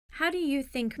How do you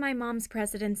think my mom's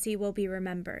presidency will be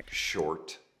remembered?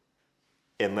 Short.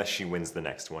 Unless she wins the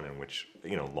next one, in which,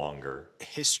 longer.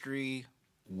 History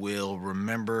will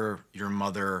remember your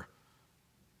mother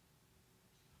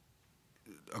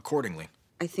accordingly.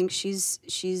 I think she's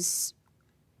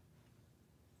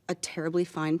a terribly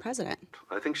fine president.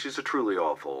 I think she's a truly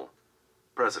awful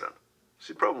president.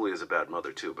 She probably is a bad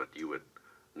mother, too, but you would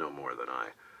know more than I.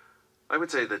 I would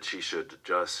say that she should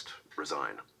just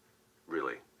resign,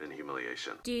 really, in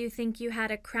humiliation. Do you think you had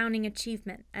a crowning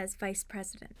achievement as vice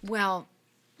president? Well,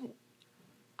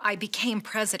 I became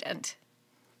president.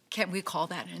 Can we call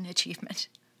that an achievement?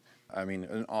 I mean,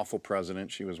 an awful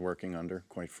president she was working under,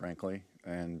 quite frankly.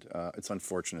 And it's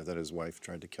unfortunate that his wife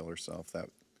tried to kill herself. That,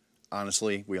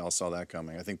 honestly, we all saw that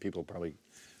coming. I think people probably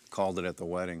called it at the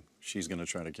wedding. She's going to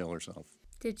try to kill herself.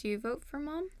 Did you vote for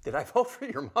Mom? Did I vote for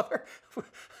your mother?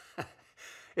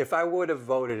 If I would have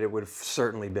voted, it would have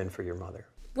certainly been for your mother.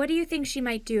 What do you think she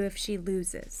might do if she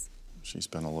loses? She's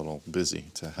been a little busy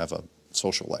to have a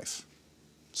social life.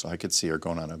 So I could see her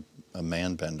going on a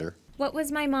man bender. What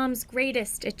was my mom's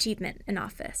greatest achievement in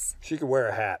office? She could wear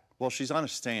a hat. Well, she's on a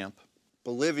stamp.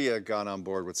 Bolivia got on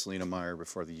board with Selina Meyer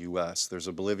before the U.S. There's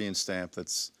a Bolivian stamp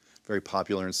that's very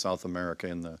popular in South America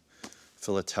in the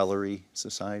philately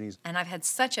societies. And I've had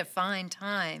such a fine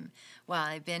time while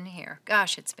I've been here.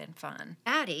 Gosh, it's been fun.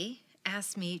 Daddy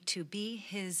asked me to be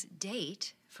his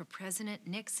date for President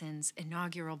Nixon's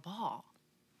inaugural ball.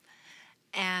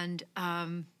 And,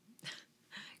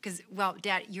 because, well,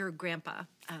 Dad, your grandpa,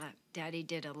 Daddy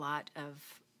did a lot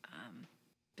of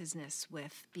business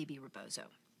with B.B. Rebozo.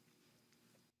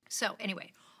 So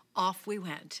anyway, off we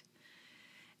went.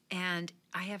 And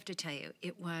I have to tell you,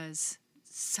 it was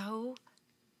so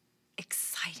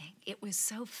exciting. It was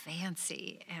so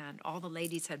fancy. And all the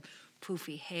ladies had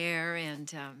poofy hair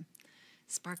and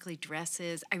sparkly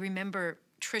dresses. I remember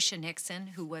Tricia Nixon,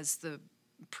 who was the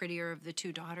prettier of the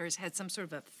two daughters, had some sort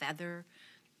of a feather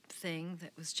thing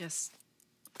that was just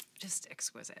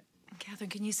exquisite. Catherine,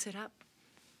 can you sit up?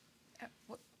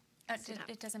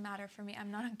 It doesn't matter for me. I'm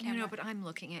not on camera. No, but I'm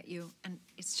looking at you, and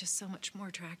it's just so much more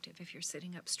attractive if you're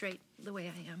sitting up straight the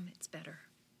way I am. It's better.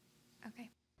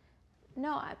 Okay.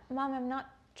 No, Mom, I'm not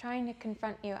trying to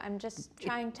confront you. I'm just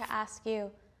trying to ask you.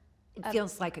 It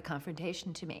feels like a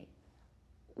confrontation to me.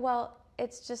 Well,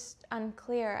 it's just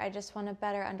unclear. I just want to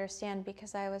better understand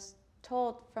because I was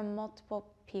told from multiple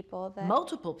people that...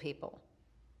 Multiple people?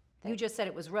 You just said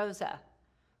it was Rosa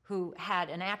who had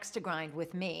an axe to grind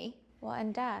with me. Well,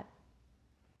 and Dad.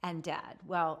 And Dad.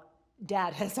 Well,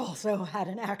 Dad has also had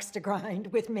an axe to grind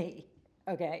with me,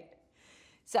 okay?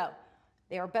 So,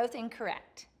 they are both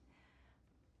incorrect.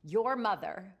 Your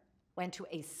mother went to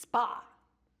a spa.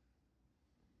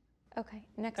 Okay,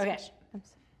 next question. I'm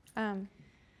sorry.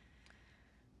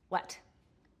 What?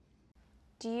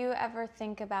 Do you ever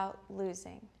think about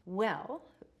losing? Well,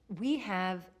 we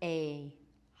have a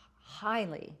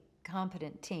highly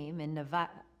competent team in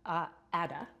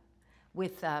Nevada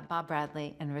with Bob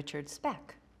Bradley and Richard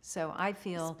Speck. So I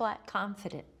feel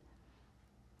confident.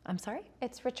 I'm sorry?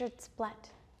 It's Richard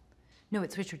Splett. No,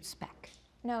 it's Richard Speck.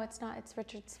 No, it's not. It's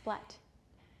Richard Splett.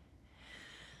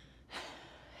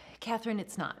 Catherine,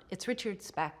 it's not. It's Richard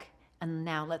Speck. And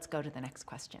now let's go to the next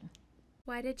question.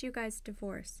 Why did you guys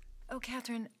divorce? Oh,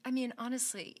 Catherine, I mean,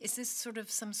 honestly, is this sort of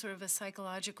some sort of a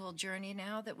psychological journey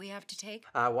now that we have to take?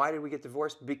 Why did we get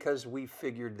divorced? Because we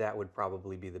figured that would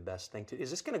probably be the best thing to...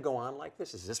 Is this going to go on like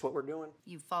this? Is this what we're doing?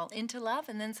 You fall into love,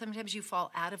 and then sometimes you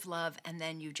fall out of love, and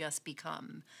then you just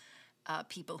become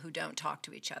people who don't talk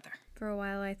to each other. For a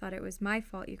while, I thought it was my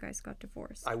fault you guys got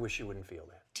divorced. I wish you wouldn't feel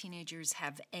that. Teenagers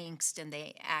have angst, and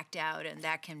they act out, and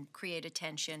that can create a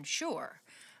tension, sure.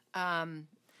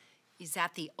 Is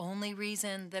that the only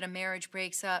reason that a marriage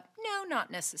breaks up? No, not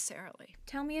necessarily.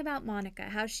 Tell me about Monica.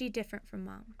 How's she different from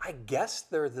Mom? I guess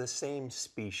they're the same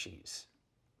species.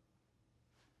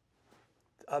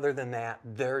 Other than that,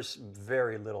 there's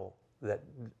very little that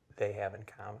they have in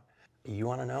common. You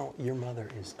want to know? Your mother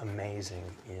is amazing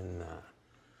in...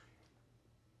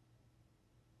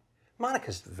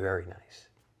 Monica's very nice.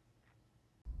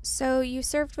 So you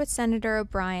served with Senator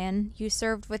O'Brien. You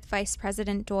served with Vice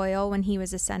President Doyle when he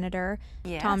was a senator.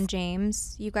 Yes. Tom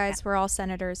James. You guys were all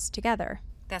senators together.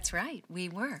 That's right, we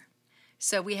were.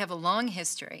 So we have a long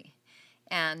history.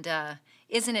 And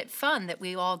isn't it fun that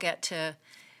we all get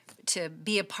to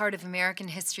be a part of American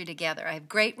history together? I have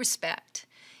great respect,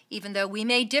 even though we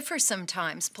may differ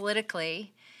sometimes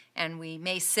politically, and we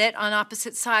may sit on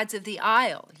opposite sides of the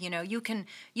aisle. You know, you can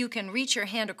reach your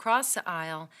hand across the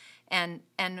aisle and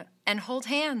hold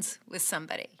hands with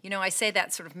somebody. You know, I say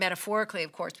that sort of metaphorically,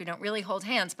 of course. We don't really hold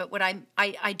hands, but what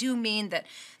I do mean that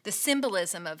the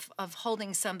symbolism of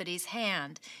holding somebody's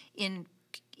hand in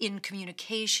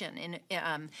communication,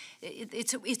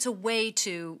 it's a way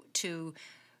to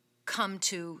come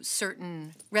to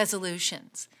certain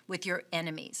resolutions with your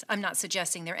enemies. I'm not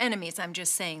suggesting they're enemies. I'm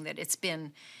just saying that it's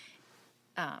been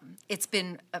a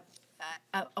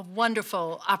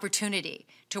wonderful opportunity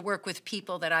to work with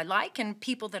people that I like and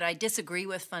people that I disagree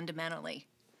with fundamentally.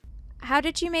 How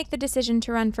did you make the decision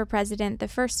to run for president the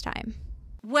first time?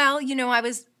 Well, you know, I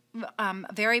was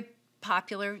very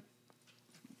popular.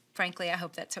 Frankly, I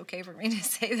hope that's okay for me to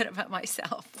say that about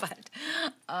myself, but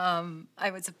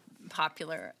I was a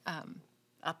popular,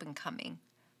 up-and-coming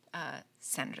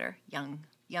senator,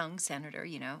 young senator,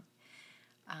 you know.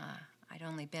 I'd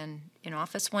only been in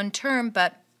office one term,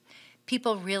 but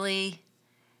people really,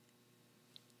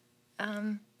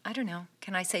 I don't know,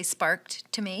 can I say sparked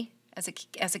to me as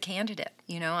a candidate?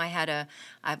 You know,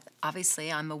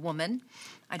 obviously I'm a woman.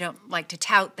 I don't like to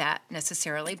tout that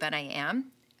necessarily, but I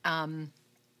am.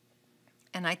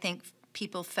 And I think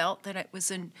people felt that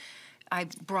I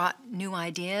brought new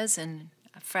ideas and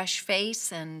a fresh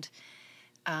face, and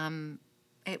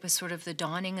it was sort of the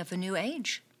dawning of a new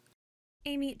age.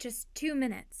 Amy, just 2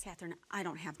 minutes. Catherine, I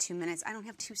don't have 2 minutes. I don't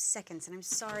have 2 seconds, and I'm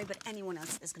sorry, but anyone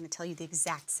else is going to tell you the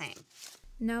exact same.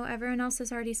 No, everyone else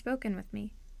has already spoken with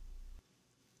me.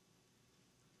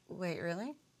 Wait,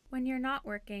 really? When you're not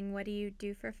working, what do you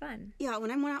do for fun? Yeah,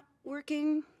 when I'm not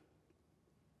working...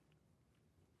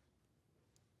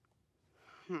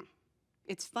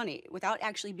 It's funny, without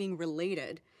actually being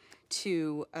related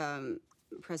to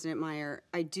President Meyer,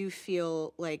 I do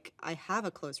feel like I have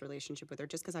a close relationship with her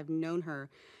just because I've known her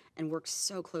and worked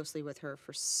so closely with her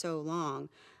for so long.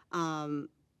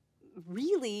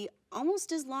 Really,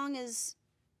 almost as long as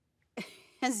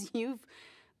you've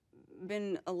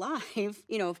been alive.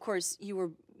 You know, of course,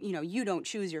 you don't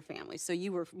choose your family, so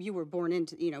you were born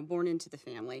into the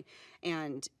family,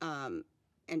 and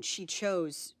she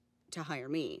chose to hire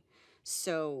me.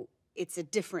 So it's a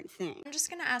different thing. I'm just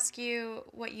going to ask you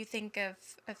what you think of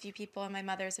a few people in my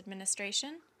mother's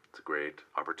administration. It's a great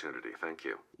opportunity. Thank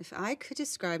you. If I could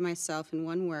describe myself in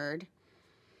one word,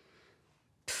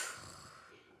 it's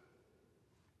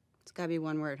got to be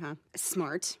one word, huh?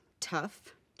 Smart,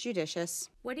 tough,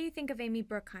 judicious. What do you think of Amy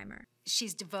Bruckheimer?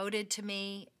 She's devoted to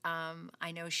me.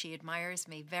 I know she admires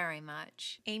me very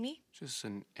much. Amy? Just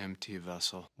an empty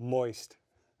vessel. Moist.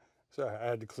 Sorry, I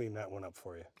had to clean that one up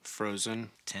for you. Frozen.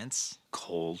 Tense.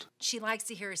 Cold. She likes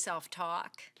to hear herself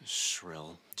talk.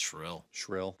 Shrill. Shrill.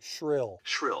 Shrill. Shrill.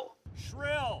 Shrill.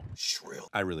 Shrill. Shrill.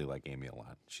 I really like Amy a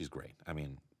lot. She's great. I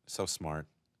mean, so smart,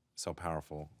 so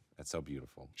powerful, and so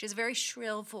beautiful. She has a very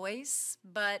shrill voice,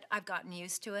 but I've gotten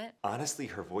used to it. Honestly,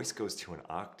 her voice goes to an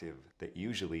octave that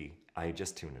usually I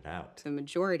just tune it out. The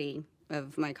majority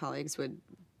of my colleagues would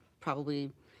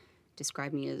probably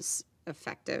describe me as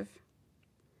effective.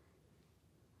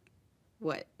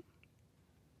 What?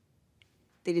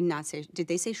 They did not say, did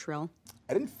they say shrill?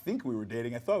 I didn't think we were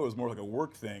dating. I thought it was more like a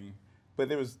work thing, but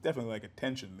there was definitely like a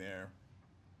tension there.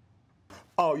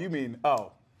 Oh, you mean,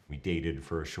 oh. We dated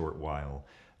for a short while.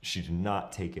 She did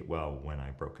not take it well when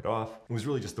I broke it off. It was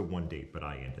really just the one date, but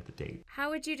I ended the date. How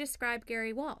would you describe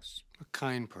Gary Walsh? A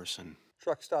kind person.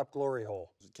 Truck stop glory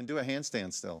hole. Can do a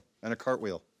handstand still and a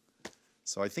cartwheel.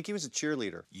 So I think he was a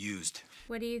cheerleader. Used.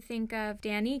 What do you think of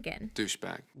Dan Egan?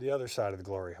 Douchebag. The other side of the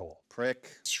glory hole. Prick.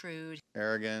 Shrewd.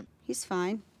 Arrogant. He's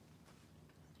fine.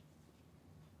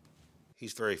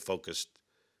 He's very focused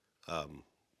on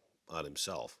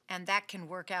himself. And that can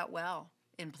work out well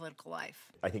in political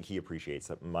life. I think he appreciates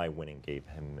that my winning gave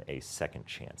him a second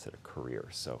chance at a career,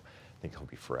 so I think he'll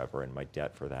be forever in my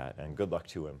debt for that, and good luck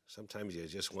to him. Sometimes you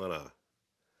just want to,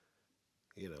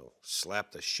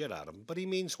 slap the shit out of him, but he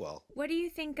means well. What do you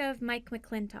think of Mike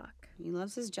McClintock? He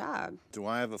loves his job. Do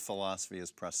I have a philosophy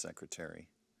as press secretary?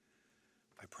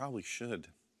 I probably should.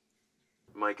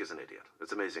 Mike is an idiot.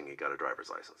 It's amazing he got a driver's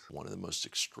license. One of the most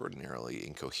extraordinarily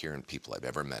incoherent people I've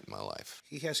ever met in my life.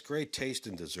 He has great taste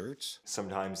in desserts.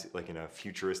 Sometimes, like in a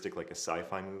futuristic, like a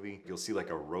sci-fi movie, you'll see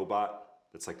like a robot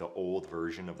that's like the old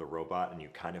version of the robot, and you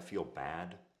kind of feel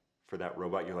bad for that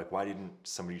robot. You're like, why didn't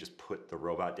somebody just put the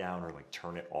robot down or like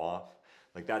turn it off?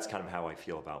 Like, that's kind of how I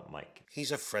feel about Mike.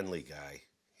 He's a friendly guy.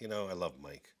 I love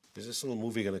Mike. Is this little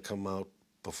movie going to come out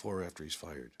before or after he's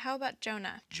fired? How about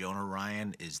Jonah? Jonah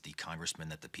Ryan is the congressman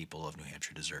that the people of New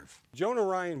Hampshire deserve. Jonah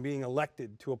Ryan being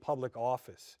elected to a public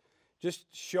office just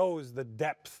shows the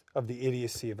depth of the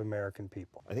idiocy of American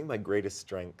people. I think my greatest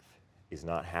strength is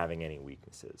not having any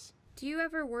weaknesses. Do you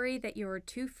ever worry that you're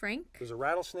too frank? Does a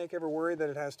rattlesnake ever worry that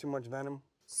it has too much venom?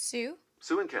 Sue?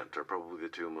 Sue and Kent are probably the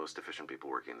two most efficient people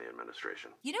working in the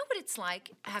administration. You know what it's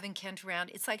like having Kent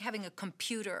around? It's like having a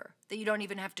computer that you don't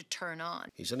even have to turn on.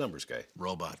 He's a numbers guy.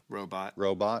 Robot. Robot.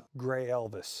 Robot. Gray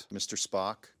Elvis. Mr.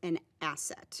 Spock. An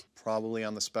asset. Probably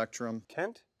on the spectrum.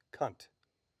 Kent? Cunt.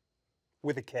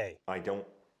 With a K. I don't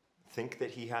think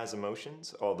that he has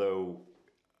emotions, although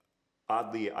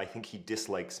oddly, I think he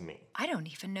dislikes me. I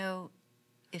don't even know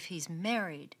if he's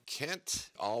married. Kent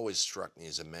always struck me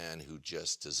as a man who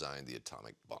just designed the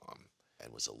atomic bomb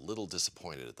and was a little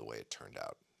disappointed at the way it turned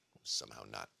out. It was somehow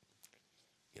not,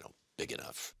 big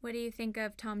enough. What do you think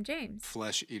of Tom James?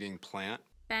 Flesh-eating plant.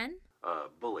 Ben?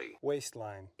 Bully.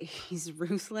 Waistline. He's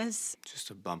ruthless. Just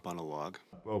a bump on a log.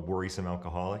 A worrisome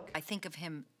alcoholic. I think of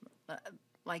him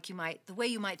like the way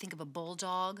you might think of a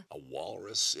bulldog. A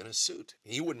walrus in a suit.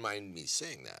 You wouldn't mind me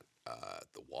saying that.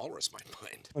 The walrus might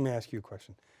mind. Let me ask you a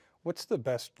question. What's the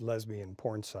best lesbian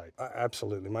porn site?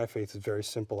 Absolutely. My faith is very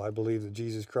simple. I believe that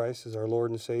Jesus Christ is our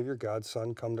Lord and Savior, God's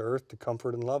Son, come to earth to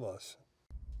comfort and love us.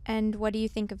 And what do you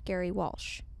think of Gary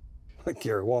Walsh?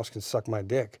 Gary Walsh can suck my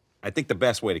dick. I think the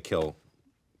best way to kill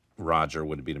Roger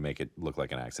would be to make it look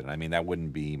like an accident. I mean, that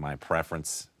wouldn't be my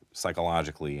preference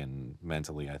psychologically and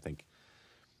mentally. I think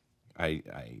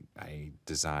I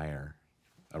desire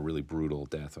a really brutal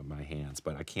death of my hands,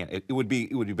 but I can't. It would be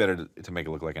better to make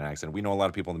it look like an accident. We know a lot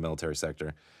of people in the military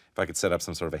sector. If I could set up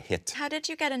some sort of a hit. How did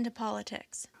you get into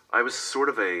politics? I was sort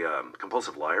of a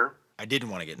compulsive liar. I didn't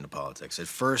want to get into politics. At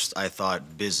first, I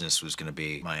thought business was going to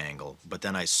be my angle, but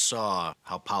then I saw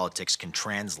how politics can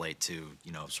translate to,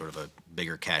 sort of a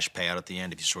bigger cash payout at the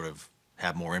end if you sort of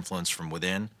have more influence from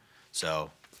within.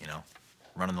 So,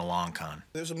 running the long con.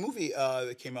 There's a movie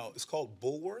that came out. It's called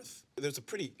Bullworth. There's a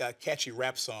pretty catchy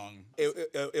rap song.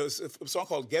 It was a song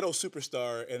called Ghetto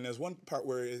Superstar, and there's one part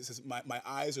where it says, my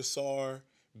eyes are sore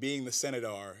being the senator.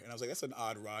 And I was like, that's an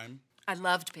odd rhyme. I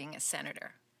loved being a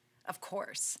senator, of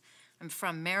course. I'm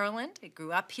from Maryland. I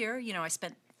grew up here. I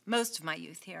spent most of my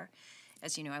youth here.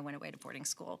 As you know, I went away to boarding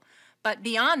school. But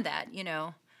beyond that,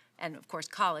 and of course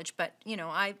college, but,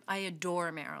 I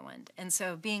adore Maryland. And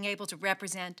so being able to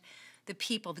represent the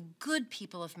people, the good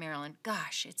people of Maryland,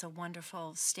 gosh, it's a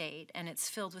wonderful state. And it's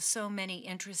filled with so many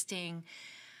interesting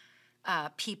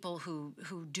people who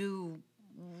do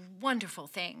wonderful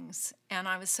things, and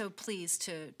I was so pleased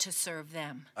to serve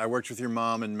them. I worked with your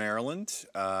mom in Maryland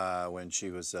when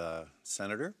she was a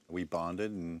senator. We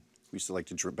bonded, and we used to like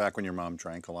to drink, back when your mom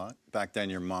drank a lot. Back then,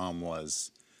 your mom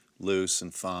was loose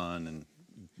and fun and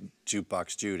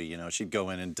jukebox Judy, she'd go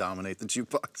in and dominate the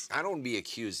jukebox. I don't want to be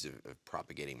accused of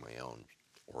propagating my own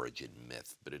origin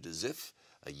myth, but it is as if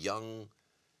a young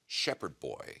shepherd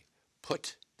boy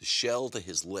put the shell to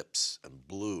his lips and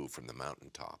blew from the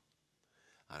mountaintop.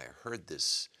 And I heard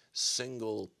this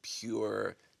single,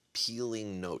 pure,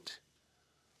 pealing note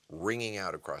ringing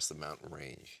out across the mountain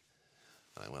range.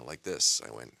 And I went like this.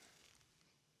 I went,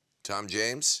 Tom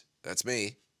James, that's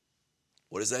me.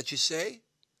 What is that you say?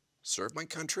 Serve my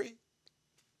country?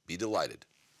 Be delighted.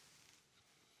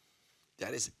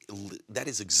 That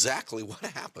is exactly what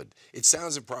happened. It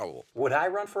sounds improbable. Would I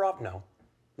run for office? No.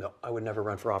 No, I would never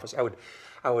run for office. I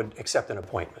would accept an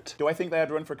appointment. Do I think that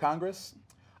I'd run for Congress?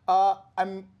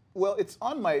 Well, it's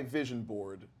on my vision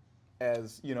board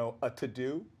as, a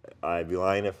to-do. I'd be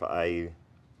lying if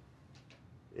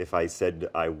I said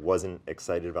I wasn't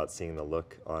excited about seeing the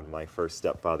look on my first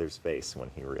stepfather's face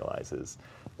when he realizes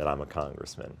that I'm a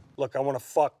congressman. Look, I want to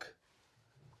fuck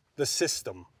the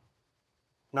system.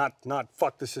 Not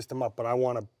fuck the system up, but I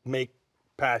want to make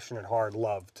passionate, hard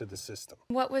love to the system.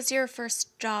 What was your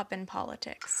first job in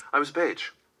politics? I was a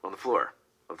page on the floor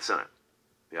of the Senate.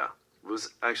 Yeah. It was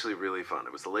actually really fun.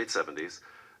 It was the late 70s,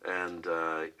 and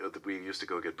we used to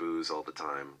go get booze all the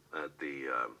time at the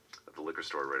liquor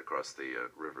store right across the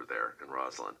river there in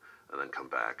Roslyn, and then come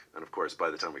back. And of course, by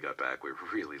the time we got back, we were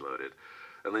really loaded.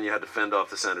 And then you had to fend off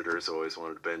the senators who always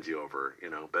wanted to bend you over,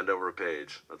 bend over a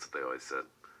page. That's what they always said.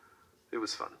 It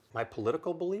was fun. My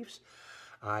political beliefs,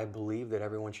 I believe that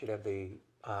everyone should have the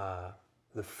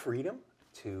freedom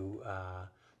to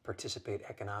participate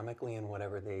economically in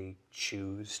whatever they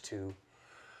choose to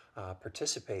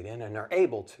participate in and are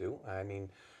able to. I mean,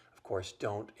 of course,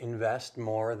 don't invest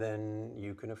more than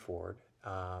you can afford,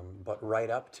 but right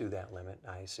up to that limit,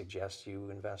 I suggest you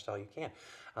invest all you can.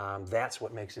 That's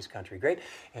what makes this country great,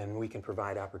 and we can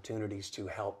provide opportunities to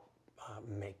help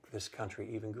make this country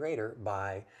even greater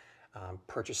by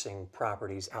purchasing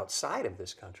properties outside of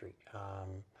this country.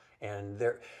 And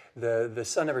the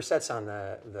sun never sets on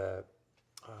the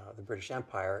British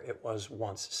Empire, it was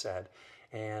once said.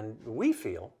 And we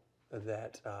feel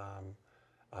that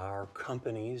our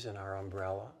companies and our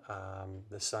umbrella,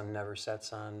 the sun never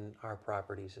sets on our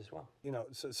properties as well. You know,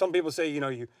 so some people say,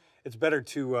 it's better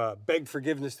to beg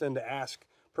forgiveness than to ask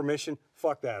permission.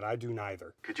 Fuck that. I do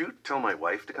neither. Could you tell my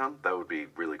wife to come? That would be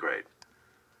really great.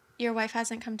 Your wife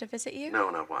hasn't come to visit you? No,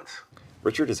 not once.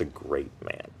 Richard is a great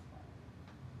man.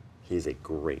 He's a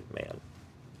great man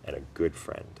and a good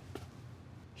friend.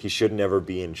 He should never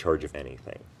be in charge of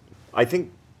anything. I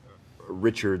think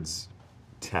Richard's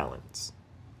talents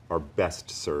are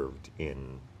best served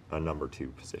in a number 2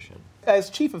 position. As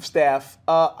chief of staff,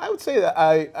 I would say that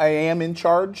I am in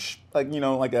charge, like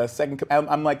a second.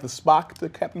 I'm like the Spock to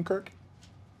Captain Kirk.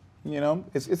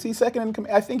 Is he second in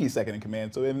command? I think he's second in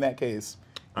command. So in that case,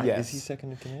 yes. Is he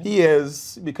second in command? He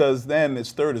is, because then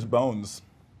his third is Bones.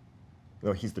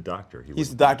 No, he's the doctor.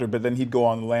 He's the doctor, but then he'd go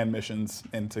on land missions,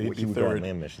 and so he'd be would third. go on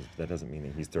land missions, but that doesn't mean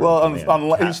that he's third. Well, in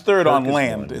command. he's third Kirk on is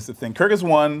land. one. Is the thing. Kirk is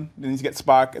 1, then he's got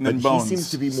Spock, and then But Bones. he seems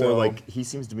to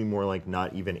be more like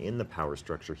not even in the power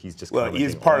structure. He's just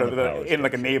he's part of the power in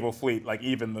like a naval fleet. Like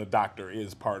even the doctor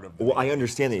is part of. Well, I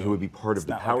understand that he would be part of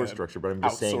the not power like a structure, but I'm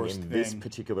just saying in outsourced this thing,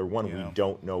 particular one, we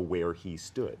don't know where he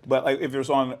stood. But like if it was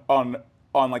on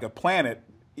like a planet,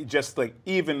 just like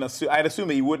I'd assume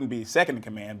that he wouldn't be second in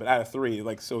command, but out of 3,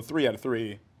 3 out of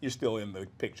 3, you're still in the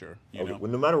picture. You know?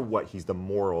 Well, no matter what, he's the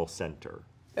moral center.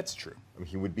 That's true. I mean,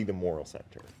 he would be the moral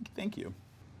center. Thank you.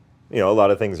 A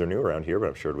lot of things are new around here, but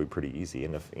I'm sure it'll be pretty easy.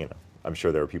 And if I'm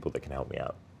sure there are people that can help me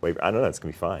out. Wait, I don't know. It's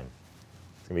gonna be fine.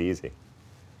 It's gonna be easy.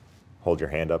 Hold your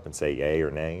hand up and say yay or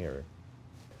nay, or.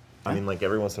 I mean, like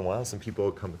every once in a while, some people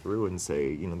will come through and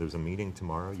say, there's a meeting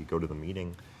tomorrow. You go to the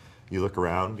meeting, you look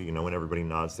around, when everybody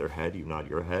nods their head, you nod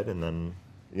your head, and then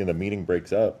the meeting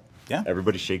breaks up. Yeah.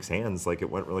 Everybody shakes hands like it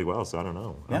went really well, so I don't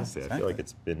know. Yeah, Honestly, I feel like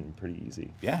it's been pretty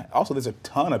easy. Yeah. Also, there's a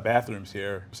ton of bathrooms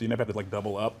here, so you never have to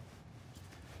double up.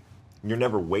 You're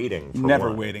never waiting for Never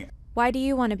one. waiting. Why do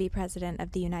you want to be president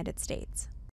of the United States?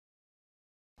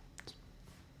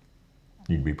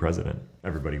 You'd be president.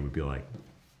 Everybody would be like,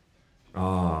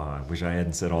 I wish I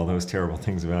hadn't said all those terrible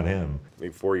things about him.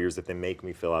 Maybe 4 years, if they make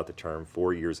me fill out the term,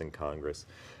 4 years in Congress.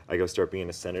 I go start being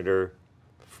a senator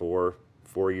for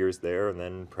 4 years there, and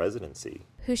then presidency.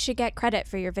 Who should get credit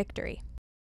for your victory?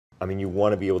 I mean, you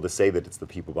want to be able to say that it's the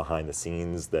people behind the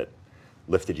scenes that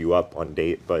lifted you up on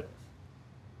date, but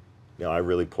I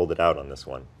really pulled it out on this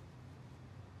one.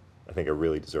 I think I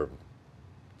really deserve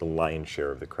the lion's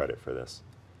share of the credit for this.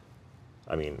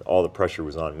 I mean, all the pressure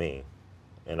was on me,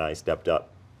 and I stepped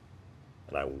up,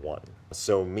 and I won.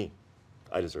 So me,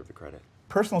 I deserve the credit.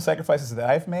 Personal sacrifices that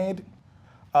I've made.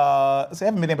 So I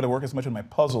haven't been able to work as much on my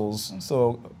puzzles,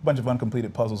 so a bunch of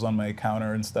uncompleted puzzles on my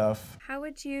counter and stuff. How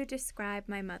would you describe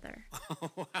my mother?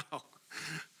 Oh, wow.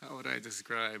 How would I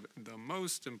describe the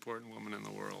most important woman in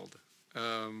the world?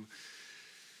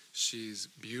 She's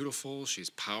beautiful, she's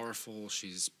powerful,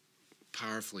 she's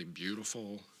powerfully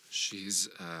beautiful.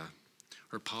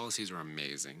 Her policies are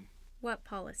amazing. What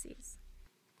policies?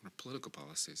 Her political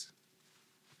policies.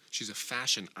 She's a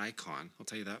fashion icon, I'll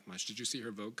tell you that much. Did you see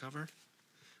her Vogue cover?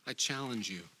 I challenge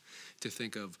you to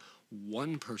think of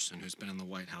one person who's been in the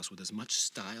White House with as much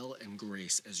style and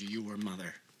grace as your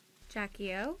mother.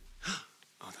 Jackie O?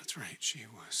 Oh, that's right. She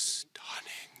was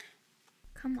stunning.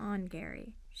 Come on,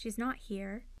 Gary. She's not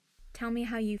here. Tell me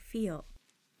how you feel.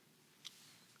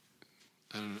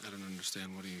 I don't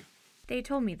understand. What do you... They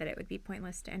told me that it would be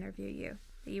pointless to interview you.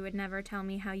 That you would never tell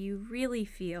me how you really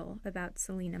feel about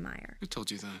Selena Meyer. Who told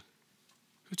you that?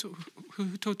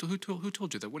 Who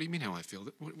told you that? What do you mean how I feel?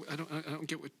 I don't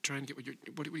get what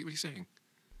what are you saying?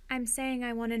 I'm saying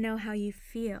I want to know how you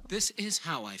feel. This is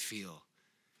how I feel.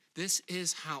 This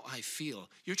is how I feel.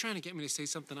 You're trying to get me to say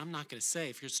something I'm not going to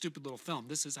say for your stupid little film.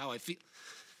 This is how I feel.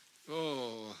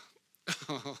 Oh.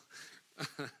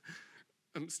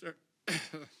 I'm starting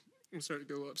to get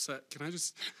a little upset. Can you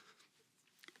just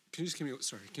give me 1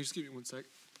 sec?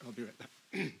 I'll be right back.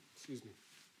 Excuse me.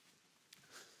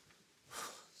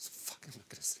 Fuck, I'm not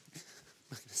gonna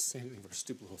say anything for a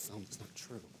stupid little film that's not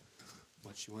true.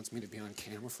 But she wants me to be on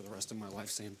camera for the rest of my life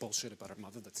saying bullshit about her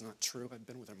mother that's not true. I've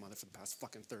been with her mother for the past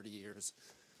fucking 30 years.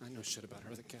 I know shit about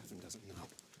her that Catherine doesn't know.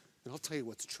 And I'll tell you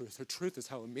what's truth. Her truth is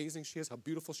how amazing she is, how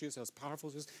beautiful she is, how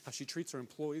powerful she is, how she treats her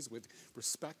employees with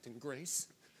respect and grace.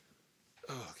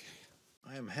 Oh,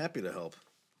 okay. I am happy to help.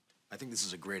 I think this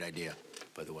is a great idea,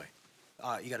 by the way.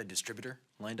 You got a distributor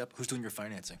lined up? Who's doing your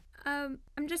financing? I'm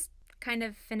just kind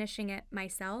of finishing it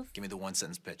myself. Give me the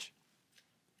one-sentence pitch.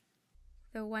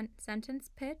 The one-sentence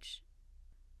pitch?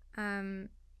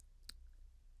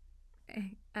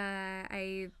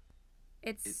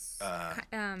 Is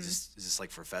this like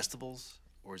for festivals?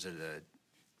 Or is it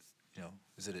You know,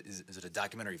 is it a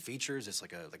documentary feature? Is this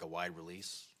like a wide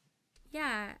release?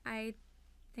 Yeah, I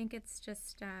think it's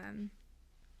just,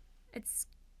 it's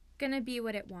gonna be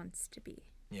what it wants to be.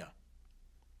 Yeah.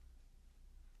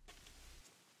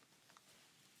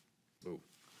 Ooh.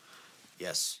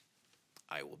 Yes,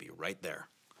 I will be right there.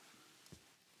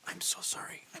 I'm so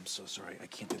sorry. I'm so sorry. I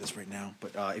can't do this right now.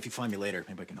 But if you find me later,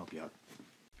 maybe I can help you out.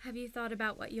 Have you thought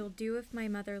about what you'll do if my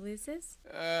mother loses?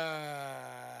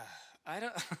 I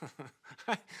don't.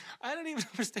 I don't even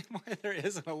understand why there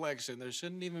is an election. There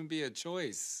shouldn't even be a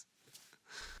choice.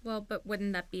 Well, but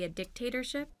wouldn't that be a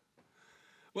dictatorship?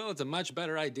 Well, it's a much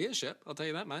better ideaship, I'll tell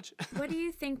you that much. What do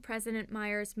you think President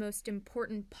Meyer's most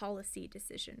important policy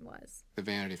decision was? The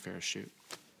Vanity Fair shoot.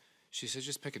 She said,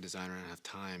 just pick a designer and have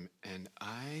time. And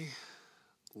I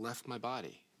left my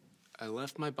body. I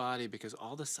left my body because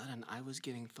all of a sudden I was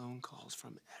getting phone calls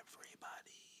from everybody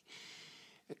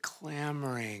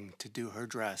clamoring to do her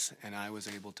dress. And I was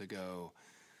able to go,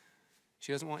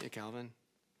 she doesn't want you, Calvin.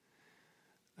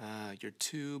 You're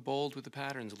too bold with the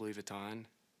patterns, Louis Vuitton.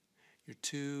 You're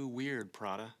too weird,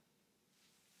 Prada.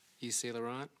 Yves Saint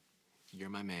Laurent, you're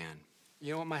my man.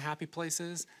 You know what my happy place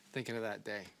is? Thinking of that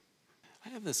day. I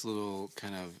have this little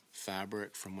kind of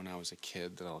fabric from when I was a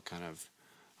kid that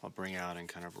I'll bring out and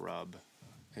kind of rub.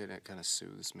 It kind of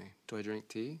soothes me. Do I drink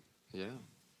tea? Yeah.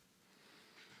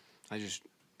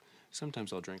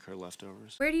 Sometimes I'll drink her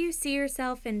leftovers. Where do you see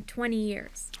yourself in 20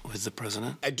 years? With the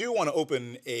president? I do want to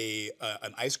open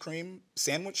an ice cream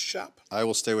sandwich shop. I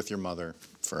will stay with your mother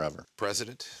forever.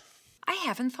 President? I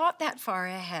haven't thought that far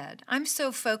ahead. I'm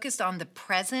so focused on the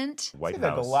present. White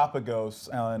House. The Galapagos,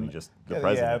 Ellen. Just the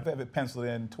president. Yeah, have it penciled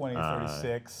in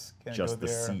 2036. Just the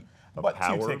seat of but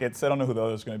power. 2 tickets. I don't know who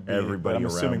those are going to be. Everybody but I'm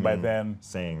assuming by then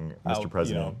saying, Mr.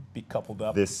 President, be coupled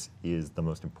up. This is the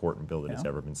most important bill that has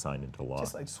ever been signed into law.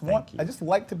 I just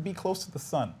like to be close to the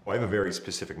sun. Well, I have a very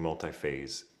specific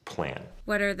multi-phase plan.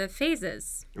 What are the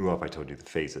phases? Well, if I told you the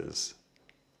phases,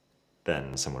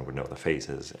 then someone would know the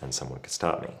phases and someone could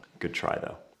stop me. Good try,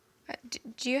 though.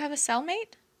 Do you have a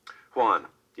cellmate? Juan,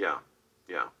 yeah.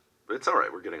 But it's all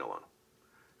right, we're getting along.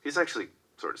 He's actually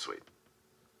sort of sweet.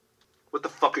 What the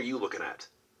fuck are you looking at?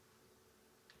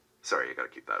 Sorry, you gotta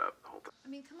keep that up, the whole thing. I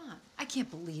mean, come on. I can't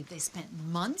believe they spent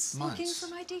months looking for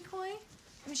my decoy.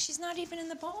 I mean, she's not even in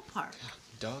the ballpark.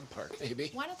 Dog park, maybe.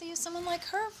 Why don't they use someone like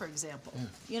her, for example?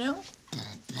 You know?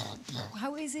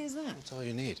 How easy is that? That's all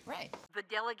you need. Right. The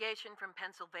delegation from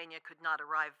Pennsylvania could not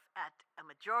arrive at a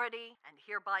majority and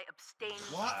hereby abstain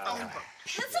from vote.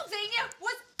 Pennsylvania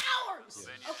was ours,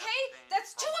 okay?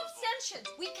 That's 2 abstentions.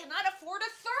 We cannot afford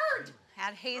a third.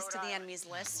 Add Hayes to the enemies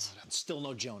list. Still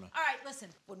no Jonah. All right, listen.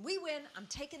 When we win, I'm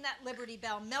taking that Liberty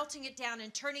Bell, melting it down,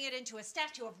 and turning it into a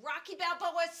statue of Rocky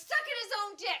Balboa sucking his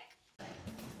own dick.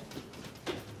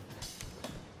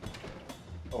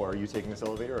 Oh, are you taking this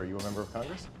elevator? Are you a member of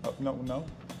Congress? No.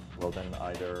 Well, then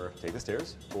either take the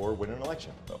stairs or win an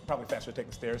election. Probably faster to take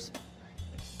the stairs.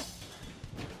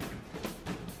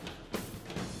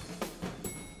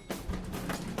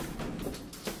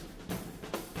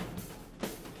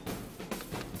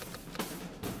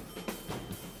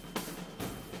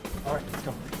 All right, let's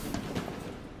go.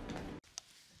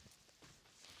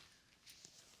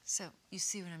 So, you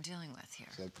see what I'm dealing with here,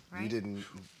 So right? You didn't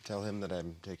tell him that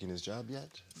I'm taking his job yet?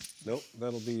 Nope,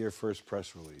 that'll be your first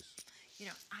press release. You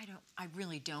know, I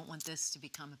really don't want this to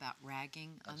become about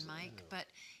ragging on Mike, but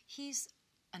he's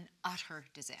an utter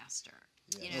disaster.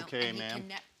 You know, Okay, and he ma'am.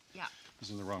 Yeah.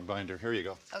 He's in the wrong binder. Here you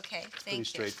go. Okay, thank Pretty you.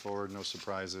 straightforward, no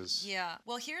surprises. Yeah.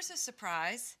 Well, here's a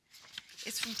surprise.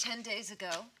 It's from 10 days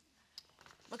ago.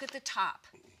 Look at the top.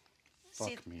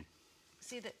 Fuck me.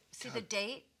 See the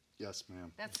date? Yes,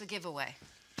 ma'am. That's the giveaway.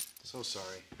 So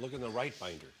sorry. Look in the right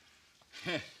binder.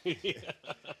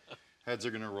 Heads are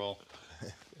gonna roll.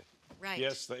 Right.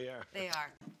 Yes, they are. They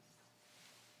are.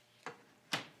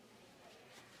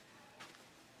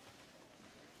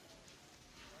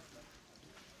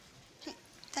 Hey,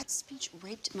 that speech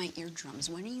raped my eardrums.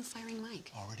 When are you firing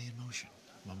Mike? Already in motion.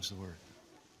 Mum's the word.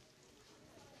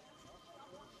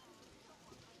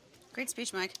 Great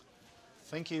speech, Mike.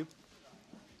 Thank you.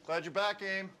 Glad you're back,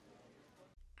 Aim.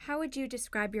 How would you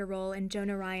describe your role in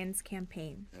Jonah Ryan's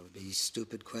campaign? That would be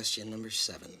stupid question number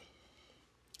 7.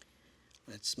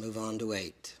 Let's move on to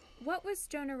 8. What was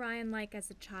Jonah Ryan like as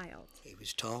a child? He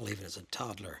was tall even as a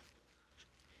toddler.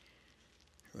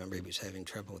 I remember he was having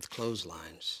trouble with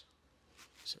clotheslines.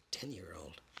 He was a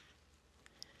 10-year-old.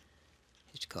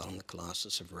 Used to call him the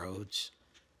Colossus of Rhodes.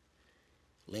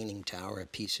 Leaning Tower, a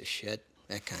piece of shit,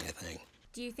 that kind of thing.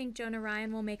 Do you think Jonah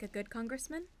Ryan will make a good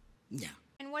congressman? Yeah.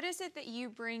 And what is it that you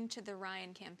bring to the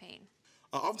Ryan campaign?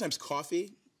 Oftentimes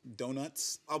coffee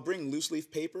donuts. I'll bring loose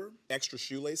leaf paper, extra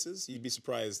shoelaces. You'd be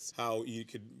surprised how you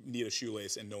could need a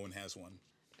shoelace and no one has one.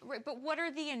 Right, but what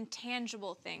are the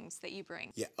intangible things that you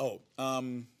bring? Yeah. Oh,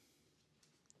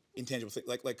 intangible thing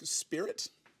like spirit.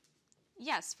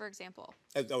 Yes, for example.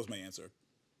 That was my answer.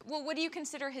 Well, what do you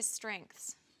consider his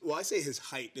strengths? Well, I say his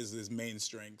height is his main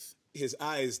strength. His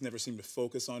eyes never seem to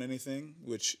focus on anything,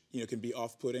 which can be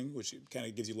off-putting, which kind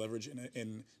of gives you leverage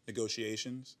in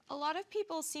negotiations. A lot of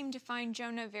people seem to find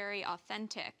Jonah very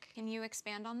authentic. Can you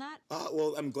expand on that?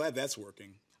 Well, I'm glad that's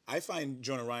working. I find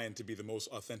Jonah Ryan to be the most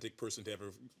authentic person to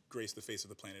ever grace the face of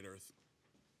the planet Earth.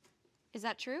 Is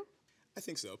that true? I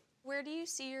think so. Where do you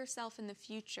see yourself in the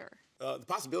future? The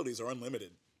possibilities are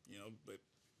unlimited, but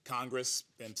Congress,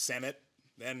 then Senate,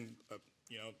 then,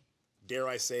 dare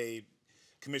I say,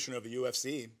 commissioner of the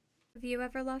UFC. Have you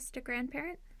ever lost a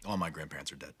grandparent? All my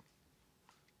grandparents are dead.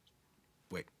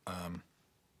 Wait,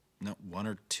 no, one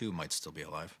or two might still be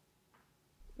alive.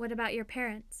 What about your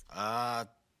parents?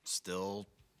 Still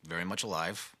very much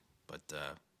alive, but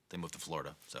they moved to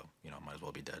Florida, so, might as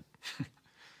well be dead.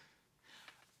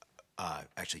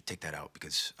 Actually, take that out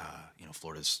because,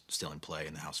 Florida's still in play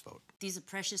in the House vote. These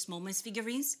precious moments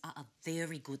figurines are a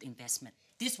very good investment.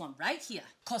 This one right here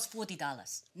cost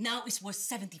 $40. Now it's worth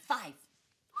 $75.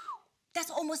 That's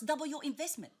almost double your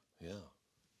investment. Yeah.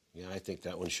 Yeah, I think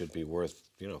that one should be worth,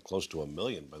 close to $1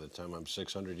 million by the time I'm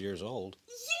 600 years old.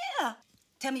 Yeah!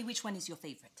 Tell me which one is your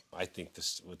favorite. I think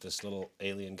with this little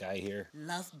alien guy here.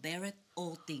 Love Barrett,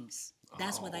 all things.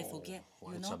 That's what I forget.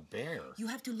 Well, it's a bear. You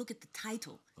have to look at the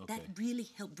title. Okay. That really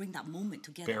helped bring that moment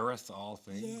together. Beareth all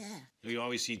things? Yeah. You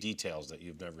always see details that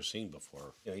you've never seen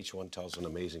before. Each one tells an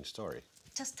amazing story.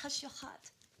 Just touch your heart.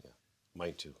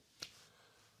 Mine too.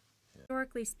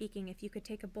 Historically speaking, if you could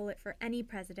take a bullet for any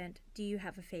president, do you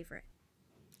have a favorite?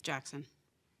 Jackson.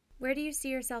 Where do you see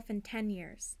yourself in 10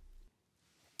 years?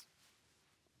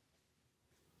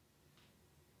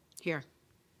 Here.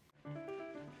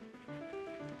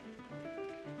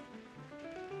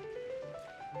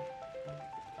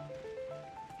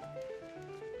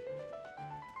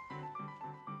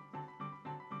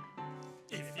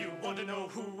 If you want to know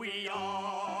who we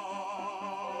are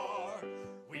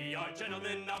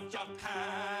gentlemen of Japan.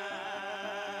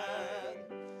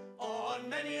 On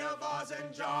many a vase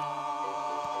and jar,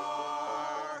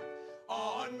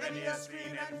 on many a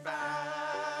screen and fan,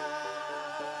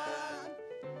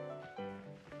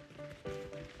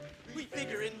 we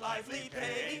figure in lively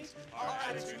paint, our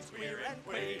attitudes queer and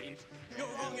quaint. You're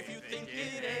wrong if you think it